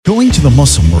Going to the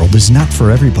Muslim world is not for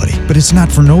everybody, but it's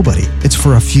not for nobody. It's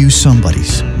for a few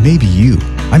somebodies. Maybe you.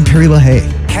 I'm Perry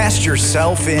LaHaye. Cast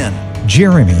yourself in.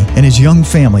 Jeremy and his young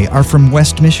family are from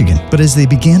West Michigan, but as they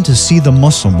began to see the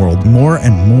Muslim world more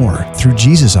and more through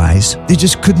Jesus' eyes, they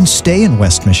just couldn't stay in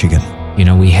West Michigan. You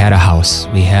know, we had a house,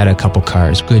 we had a couple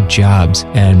cars, good jobs,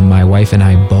 and my wife and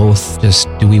I both just,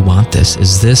 do we want this?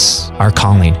 Is this our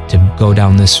calling to go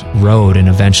down this road and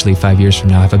eventually 5 years from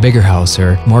now have a bigger house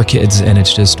or more kids? And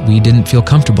it's just, we didn't feel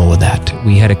comfortable with that.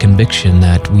 We had a conviction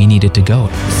that we needed to go.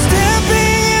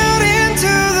 Stepping out into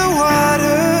the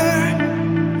water,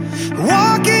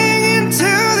 walking into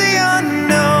the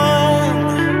unknown.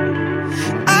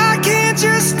 I can't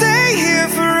just stay here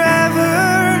forever.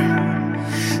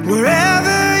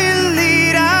 Wherever you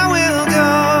lead, I will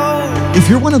go. If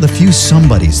you're one of the few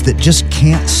somebodies that just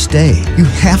can't stay, you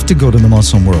have to go to the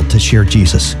Muslim world to share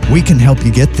Jesus. We can help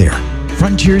you get there.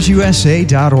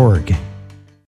 FrontiersUSA.org